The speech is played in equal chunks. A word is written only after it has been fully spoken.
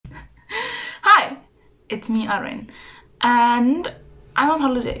it's me, Arwen, and I'm on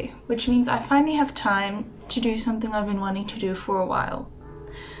holiday, which means I finally have time to do something I've been wanting to do for a while.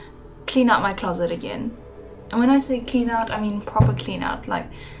 Clean out my closet again. And when I say clean out, I mean proper clean out. Like,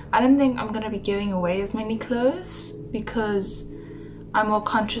 I don't think I'm gonna be giving away as many clothes because I'm more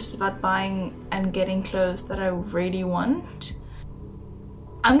conscious about buying and getting clothes that I really want.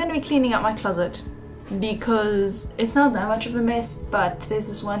 I'm gonna be cleaning out my closet because it's not that much of a mess, but there's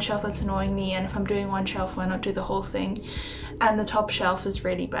this one shelf that's annoying me, and if I'm doing one shelf, why not do the whole thing? And the top shelf is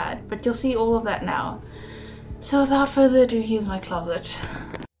really bad, but you'll see all of that now. So without further ado, here's my closet.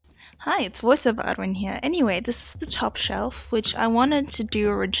 Hi, it's voiceover Arwen here. Anyway, this is the top shelf, which I wanted to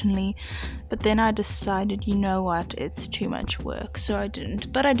do originally, but then I decided, you know what, it's too much work, so I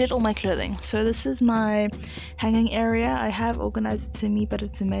didn't. But I did all my clothing. So this is my hanging area. I have organized it to me, but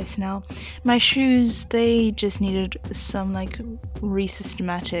it's a mess now. My shoes, they just needed some like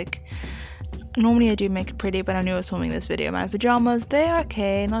re-systematic. Normally I do make it pretty, but I knew I was filming this video. My pajamas, they're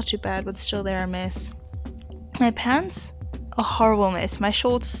okay, not too bad, but still they're a mess. My pants, a horrible mess. My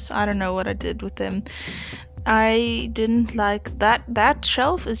shorts, I don't know what I did with them. I didn't like that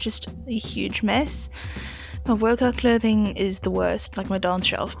shelf is just a huge mess. My workout clothing is the worst, like my dance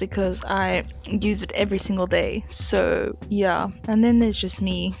shelf, because I use it every single day. So yeah, and then there's just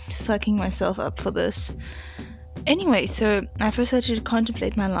me sucking myself up for this. Anyway, so I first had to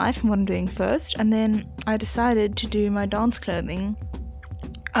contemplate my life and what I'm doing first, and then I decided to do my dance clothing.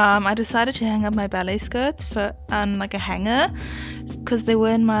 I decided to hang up my ballet skirts on like a hanger because they were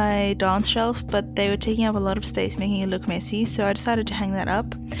in my dance shelf, but they were taking up a lot of space, making it look messy, so I decided to hang that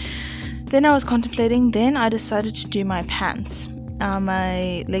up. Then I was contemplating, then I decided to do my pants,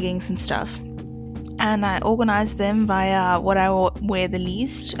 my leggings and stuff, and I organized them via what I wear the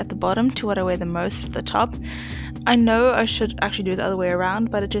least at the bottom to what I wear the most at the top. I know I should actually do it the other way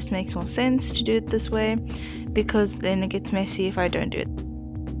around, but it just makes more sense to do it this way because then it gets messy if I don't do it.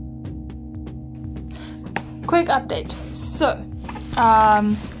 Quick update. So,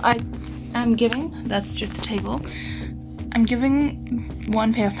 I am giving, that's just the table, I'm giving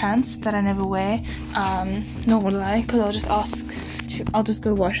one pair of pants that I never wear, nor will I, because I'll just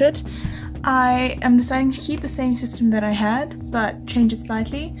go wash it. I am deciding to keep the same system that I had, but change it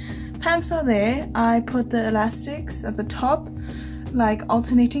slightly. Pants are there. I put the elastics at the top, like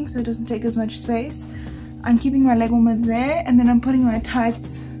alternating so it doesn't take as much space. I'm keeping my leg warmer there, and then I'm putting my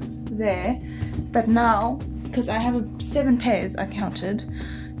tights there. But now, because I have 7 pairs I counted,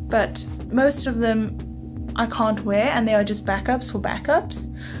 but most of them I can't wear and they are just backups for backups.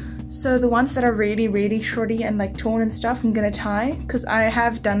 So the ones that are really, really shorty and like torn and stuff, I'm gonna tie, because I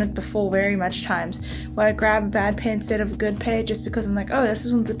have done it before very much times, where I grab a bad pair instead of a good pair just because I'm like, oh, this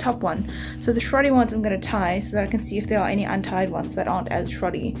is the top one. So the shoddy ones I'm gonna tie so that I can see if there are any untied ones that aren't as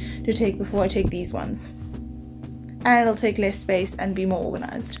shoddy to take before I take these ones. And it'll take less space and be more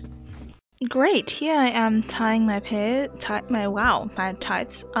organized. Great, here I am tying my my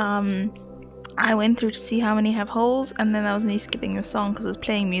tights. I went through to see how many have holes, and then that was me skipping the song because I was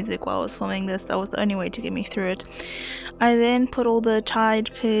playing music while I was filming this. That was the only way to get me through it. I then put all the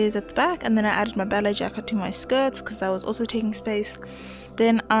tied pairs at the back, and then I added my ballet jacket to my skirts because that was also taking space.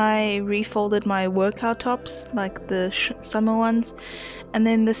 Then I refolded my workout tops, like the summer ones, and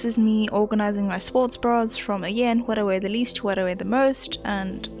then this is me organizing my sports bras from, again, what I wear the least to what I wear the most.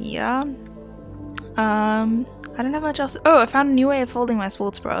 And yeah, I don't have much else. Oh, I found a new way of folding my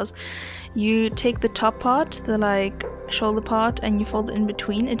sports bras. You take the top part, the like shoulder part, and you fold it in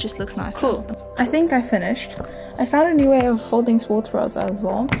between. It just looks nicer. Cool. I think I finished. I found a new way of folding sports bras as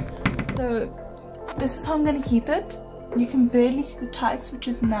well. So this is how I'm gonna keep it. You can barely see the tights, which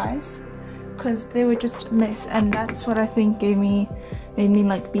is nice because they were just a mess, and that's what I think made me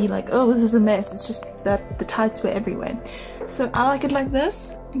like be like, oh, this is a mess. It's just that the tights were everywhere. So I like it like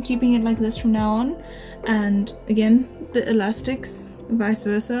this. I'm keeping it like this from now on. And again, the elastics, vice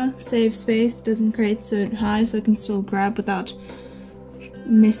versa, save space, doesn't create so high, so I can still grab without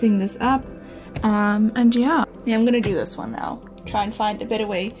messing this up. And yeah, I'm gonna do this one now. Try and find a better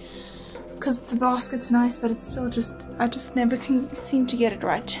way, because the basket's nice, but it's still I just never can seem to get it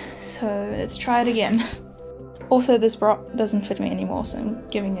right. So let's try it again. Also, this bra doesn't fit me anymore, so I'm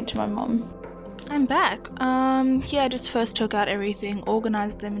giving it to my mom. I'm back. Yeah, I just first took out everything,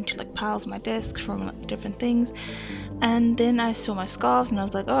 organized them into like piles on my desk from like different things, and then I saw my scarves and I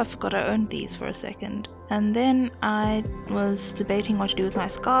was like, oh, I forgot I owned these for a second. And then I was debating what to do with my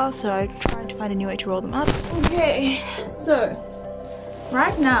scarves, so I tried to find a new way to roll them up. Okay, so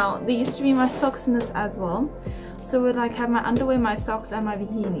right now there used to be my socks in this as well, so I would like have my underwear, my socks, and my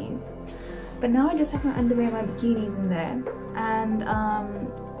bikinis. But now I just have my underwear and my bikinis in there, and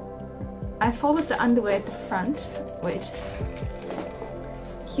I folded the underwear at the front, wait,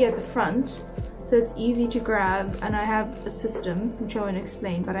 here at the front, so it's easy to grab, and I have a system, which I won't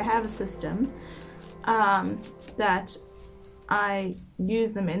explain, but I have a system that I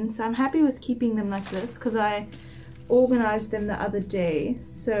use them in. So I'm happy with keeping them like this because I organized them the other day,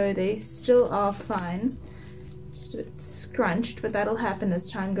 so they still are fine. Just a bit scrunched, but that'll happen as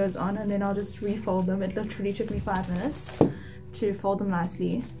time goes on, and then I'll just refold them. It literally took me 5 minutes to fold them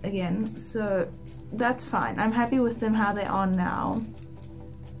nicely again, so that's fine. I'm happy with them how they are now.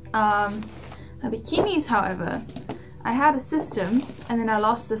 My bikinis, however, I had a system and then I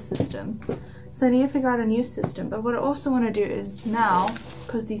lost this system, so I need to figure out a new system. But what I also want to do is now,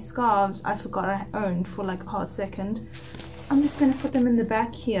 because these scarves I forgot I owned for like a hot second, I'm just going to put them in the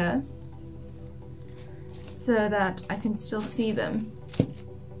back here so that I can still see them.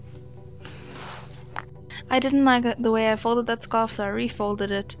 I didn't like the way I folded that scarf, so I refolded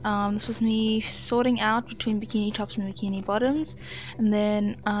it. This was me sorting out between bikini tops and bikini bottoms, and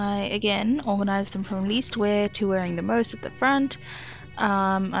then I again organized them from least wear to wearing the most at the front.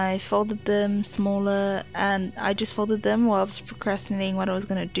 I folded them smaller, and I just folded them while I was procrastinating what I was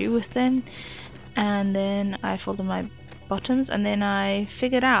going to do with them, and then I folded my bottoms, and then I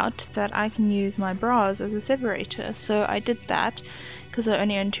figured out that I can use my bras as a separator, so I did that because I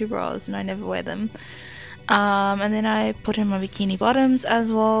only own 2 bras and I never wear them. And then I put in my bikini bottoms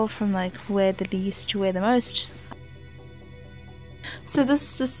as well, from like wear the least to wear the most. So this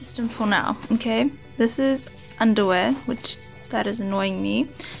is the system for now, okay? This is underwear, which that is annoying me.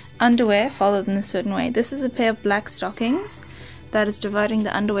 Underwear folded in a certain way. This is a pair of black stockings that is dividing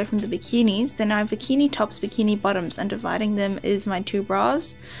the underwear from the bikinis. Then I have bikini tops, bikini bottoms, and dividing them is my 2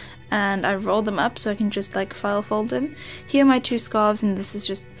 bras. And I rolled them up so I can just like file fold them. Here are my 2 scarves, and this is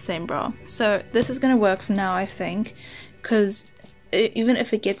just the same bra. So this is gonna work for now, I think, because even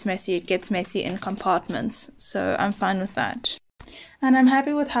if it gets messy in compartments, so I'm fine with that. And I'm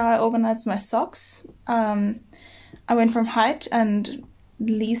happy with how I organized my socks. I went from height and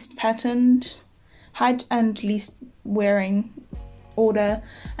least wearing order,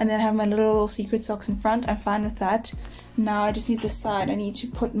 and then I have my little secret socks in front. I'm fine with that. Now I just need this side. I need to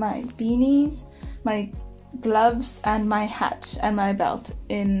put my beanies, my gloves, and my hat and my belt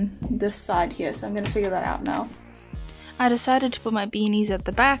in this side here, so I'm going to figure that out now. I decided to put my beanies at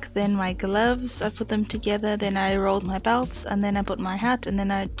the back, then my gloves, I put them together, then I rolled my belts, and then I put my hat, and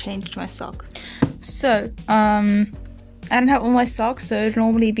then I changed my sock. So, I don't have all my socks, so it'll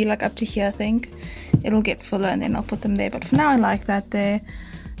normally be like up to here, I think. It'll get fuller and then I'll put them there, but for now I like that there.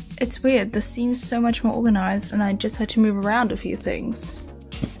 It's weird, this seems so much more organized, and I just had to move around a few things.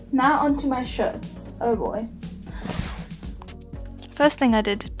 Now onto my shirts. Oh boy. First thing I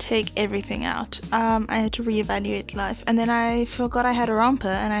did to take everything out. I had to reevaluate life, and then I forgot I had a romper,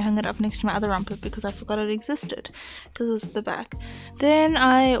 and I hung it up next to my other romper because I forgot it existed, because it was at the back. Then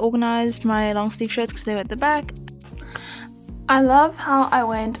I organized my long sleeve shirts because they were at the back. I love how I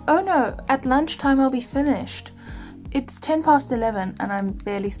went, oh no, at lunchtime I'll be finished. It's 11:10 and I'm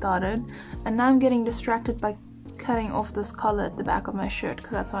barely started, and now I'm getting distracted by cutting off this collar at the back of my shirt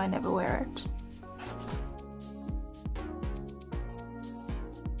because that's why I never wear it.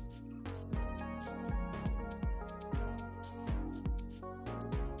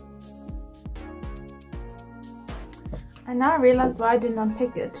 I now realize why I didn't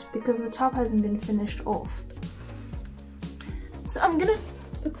unpick it, because the top hasn't been finished off. So I'm gonna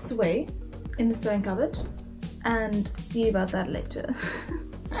put this away in the sewing cupboard and see about that later.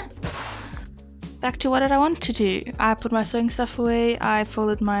 Back to what did I want to do. I put my sewing stuff away, I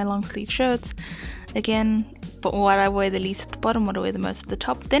folded my long sleeve shirts. Again, but what I wear the least at the bottom, what I wear the most at the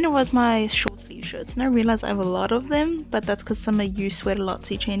top. Then it was my short sleeve shirts, and I realized I have a lot of them, but that's because some of you sweat a lot,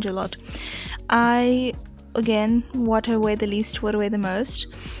 so you change a lot. Again, what I wear the least, what I wear the most.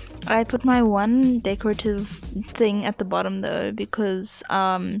 I put my one decorative thing at the bottom though, because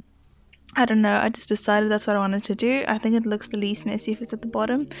I don't know, I just decided that's what I wanted to do. I think it looks the least messy if it's at the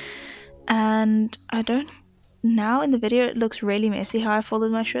bottom, and now in the video it looks really messy how I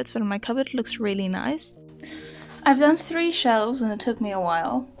folded my shirts, but in my cupboard it looks really nice. I've done 3 shelves and it took me a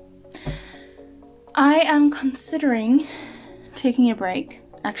while. I am considering taking a break.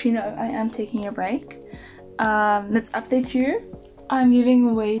 Actually no, I am taking a break. Let's update you. I'm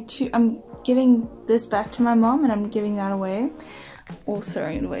giving this back to my mom, and I'm giving that away. Or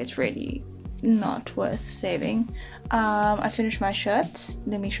throwing it away, it's really not worth saving. I finished my shirts.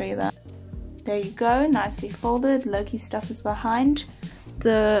 Let me show you that. There you go, nicely folded. Loki stuff is behind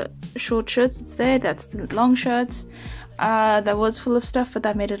the short shirts, it's there. That's the long shirts. That was full of stuff, but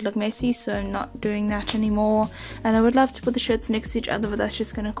that made it look messy, so I'm not doing that anymore. And I would love to put the shirts next to each other, but that's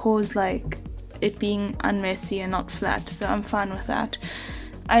just gonna cause like it being unmessy and not flat, so I'm fine with that.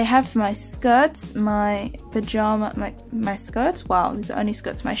 I have my skirts, my pajama, my skirts, wow, these are only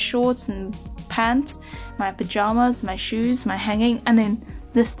skirts, my shorts and pants, my pajamas, my shoes, my hanging, and then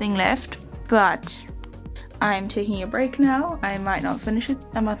this thing left, but I'm taking a break now. I might not finish it,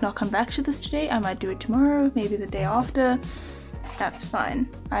 I might not come back to this today, I might do it tomorrow, maybe the day after. That's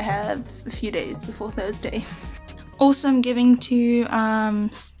fine. I have a few days before Thursday. Also, I'm giving to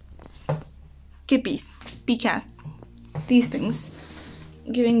Kippies, Becat, these things.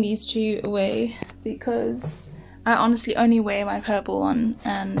 Giving these two away because I honestly only wear my purple one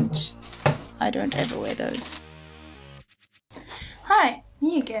and I don't ever wear those. Hi,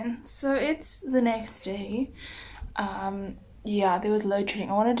 me again. So it's the next day. Yeah, there was load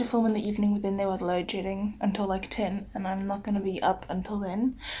shedding. I wanted to film in the evening, but then there was load shedding until like 10, and I'm not going to be up until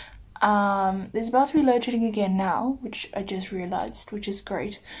then. There's about to be load shedding again now, which I just realized, which is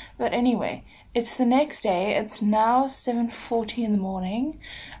great. But anyway, it's the next day. It's now 7:40 in the morning,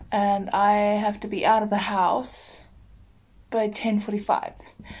 and I have to be out of the house by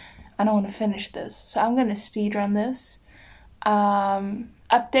 10:45. And I want to finish this, so I'm going to speedrun this.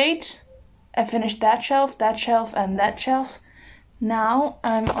 Update. I finished that shelf, and that shelf. Now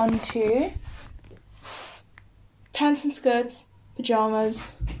I'm on to pants and skirts, pajamas,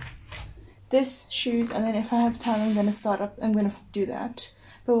 this, shoes, and then if I have time I'm going to do that.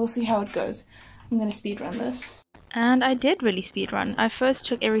 But we'll see how it goes. I'm going to speedrun this. And I did really speedrun. I first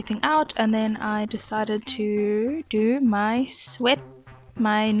took everything out and then I decided to do my sweatpants.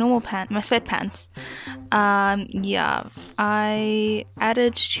 Yeah, I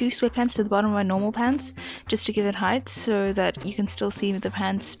added 2 sweatpants to the bottom of my normal pants just to give it height so that you can still see the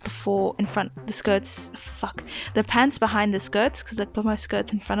pants the pants behind the skirts, because I put my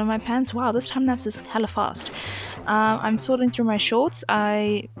skirts in front of my pants. Wow, this time lapse is hella fast. I'm sorting through my shorts.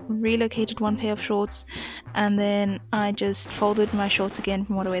 I relocated one pair of shorts and then I just folded my shorts again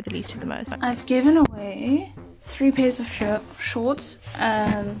from what I wear the least to the most. I've given away 3 pairs of shorts,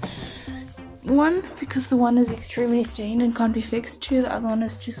 one because the one is extremely stained and can't be fixed, 2, the other one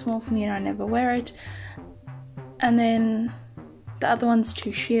is too small for me and I never wear it, and then the other one's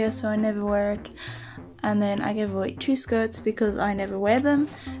too sheer so I never wear it, and then I gave away 2 skirts because I never wear them.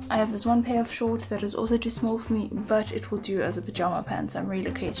 I have this one pair of shorts that is also too small for me, but it will do as a pajama pants, so I'm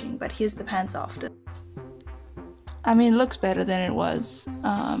relocating, but here's the pants after. I mean, it looks better than it was.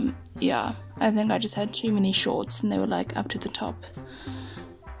 Yeah, I think I just had too many shorts and they were like up to the top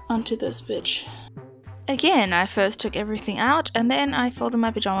onto this bitch. Again, I first took everything out and then I folded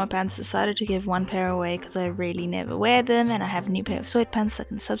my pajama pants, decided to give 1 pair away because I really never wear them, and I have a new pair of sweatpants I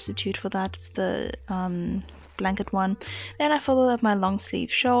can substitute for that. It's the blanket one. Then I folded up my long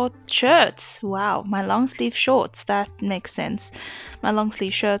sleeve shirts. Wow, my long sleeve shorts, that makes sense. My long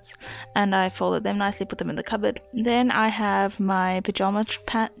sleeve shirts, and I folded them nicely, put them in the cupboard. Then I have my pajama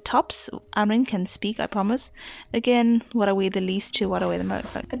tops. Arwen can speak, I promise. Again, what I wear the least to what I wear the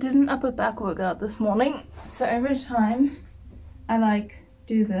most. I did an upper back workout this morning, so every time I like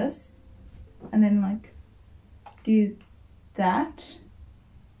do this and then like do that,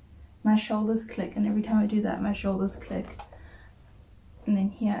 my shoulders click, and every time I do that my shoulders click, and then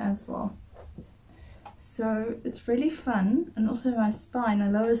here as well. So it's really fun. And also my spine, my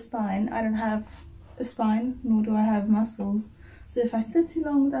lower spine, I don't have a spine, nor do I have muscles, so if I sit too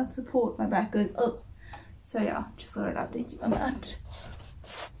long without support my back goes up. So yeah, just thought I'd update you on that.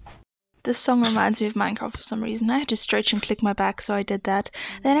 This song reminds me of Minecraft for some reason. I had to stretch and click my back, so I did that.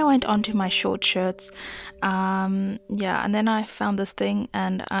 Then I went on to my short shirts. Yeah, and then I found this thing,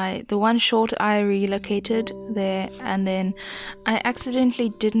 and the one short I relocated there, and then I accidentally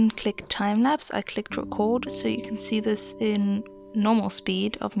didn't click time lapse. I clicked record, so you can see this in normal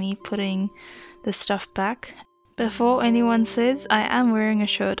speed of me putting the stuff back. Before anyone says, I am wearing a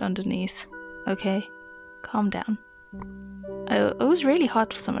shirt underneath. Okay, calm down. It was really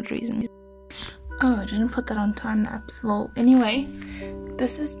hot for some odd reason. Oh, I didn't put that on time lapse. Well, anyway,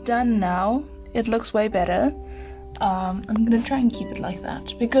 this is done now. It looks way better. I'm gonna try and keep it like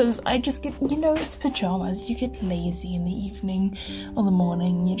that because I just get, you know, it's pajamas. You get lazy in the evening or the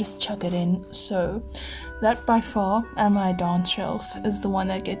morning. You just chuck it in. So that by far, and my dance shelf is the one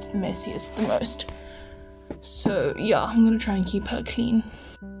that gets the messiest the most. So yeah, I'm gonna try and keep her clean.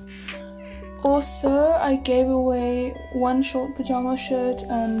 Also, I gave away 1 short pajama shirt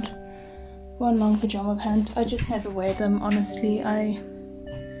and 1 long pajama pant. I just never wear them, honestly.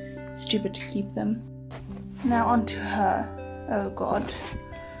 It's stupid to keep them. Now on to her. Oh god.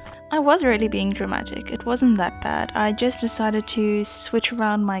 I was really being dramatic. It wasn't that bad. I just decided to switch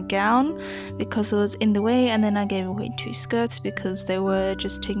around my gown because it was in the way, and then I gave away 2 skirts because they were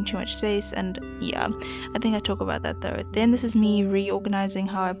just taking too much space. And yeah, I think I talk about that though. Then this is me reorganizing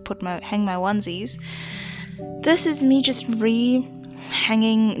how I hang my onesies. This is me just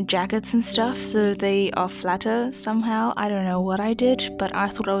hanging jackets and stuff so they are flatter somehow. I don't know what I did, but I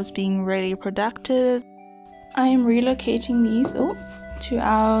thought I was being really productive. I am relocating these to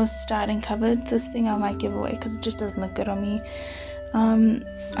our styling cupboard. This thing I might give away because it just doesn't look good on me.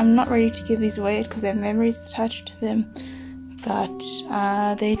 I'm not ready to give these away because they have memories attached to them,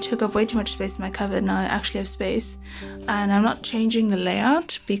 but they took up way too much space in my cupboard. Now I actually have space, and I'm not changing the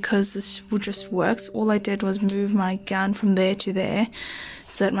layout because this just works. All I did was move my gown from there to there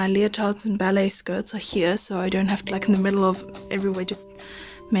so that my leotards and ballet skirts are here, so I don't have to, like, in the middle of everywhere, just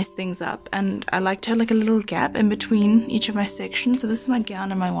mess things up. And I like to have like a little gap in between each of my sections. So this is my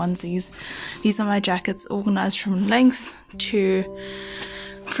gown and my onesies. These are my jackets, organized from length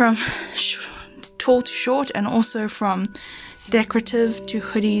from tall to short, and also from decorative to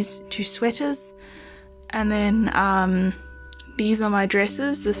hoodies to sweaters. And then these are my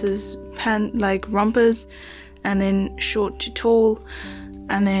dresses. This is like rompers, and then short to tall,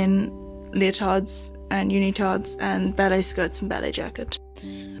 and then leotards and unitards and ballet skirts and ballet jacket.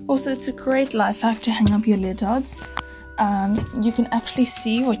 Also, it's a great life hack to hang up your leotards. You can actually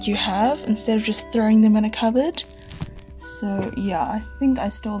see what you have instead of just throwing them in a cupboard. So yeah, I think I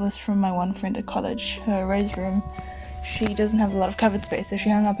stole this from my one friend at college. Her raised room, she doesn't have a lot of cupboard space, so she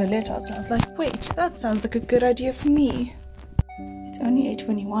hung up her leotards, and I was like, wait, that sounds like a good idea for me. It's only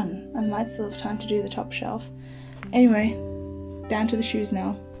 8:21. I might still have time to do the top shelf. Anyway, down to the shoes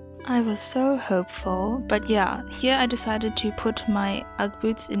now. I was so hopeful, but yeah, here I decided to put my Ugg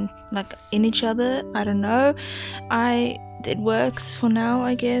boots in each other. I don't know, it works for now,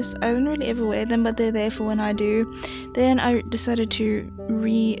 I guess. I don't really ever wear them, but they're there for when I do. Then I decided to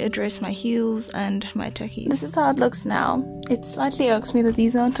readdress my heels and my tackies. This is how it looks now. It slightly irks me that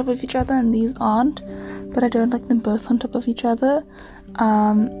these are on top of each other and these aren't, but I don't like them both on top of each other.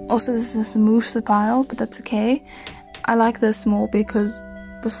 Also, this is a mousse pile, but that's okay. I like this more because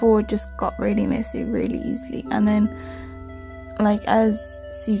before it just got really messy really easily, and then like as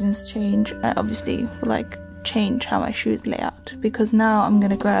seasons change, I obviously will change how my shoes lay out, because now I'm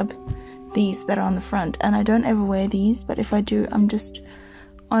gonna grab these that are on the front, and I don't ever wear these, but if I do, I'm just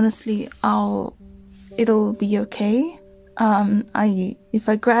honestly it'll be okay. If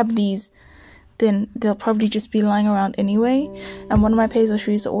I grab these, then they'll probably just be lying around anyway, and one of my Peso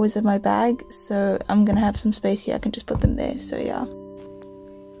shoes are always in my bag, so I'm gonna have some space here. I can just put them there. So yeah,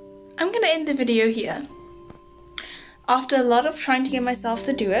 I'm gonna end the video here. After a lot of trying to get myself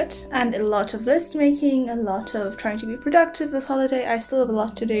to do it, and a lot of list making, a lot of trying to be productive this holiday, I still have a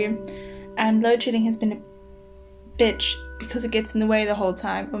lot to do, and load shedding has been a bitch because it gets in the way the whole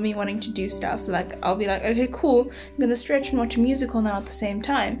time of me wanting to do stuff. Like, I'll be like, okay, cool, I'm gonna stretch and watch a musical now at the same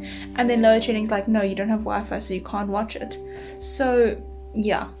time, and then load shedding's like, no, you don't have Wi-Fi, so you can't watch it. So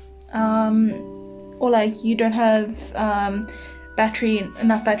yeah, or like you don't have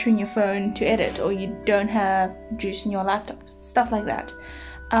enough battery in your phone to edit, or you don't have juice in your laptop, stuff like that.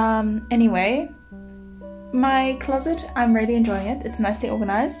 Anyway, my closet, I'm really enjoying it. It's nicely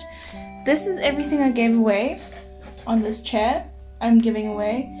organized. This is everything I gave away on this chair. I'm giving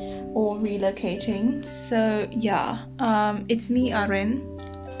away or relocating. So yeah, it's me, Arwen,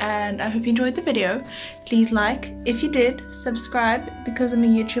 and I hope you enjoyed the video. Please like if you did, subscribe because I'm a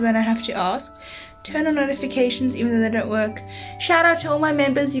YouTuber and I have to ask. Turn on notifications even though they don't work. Shout out to all my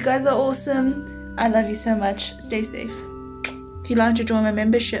members, you guys are awesome. I love you so much. Stay safe. If you'd like to join my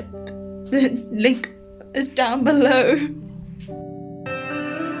membership, the link is down below.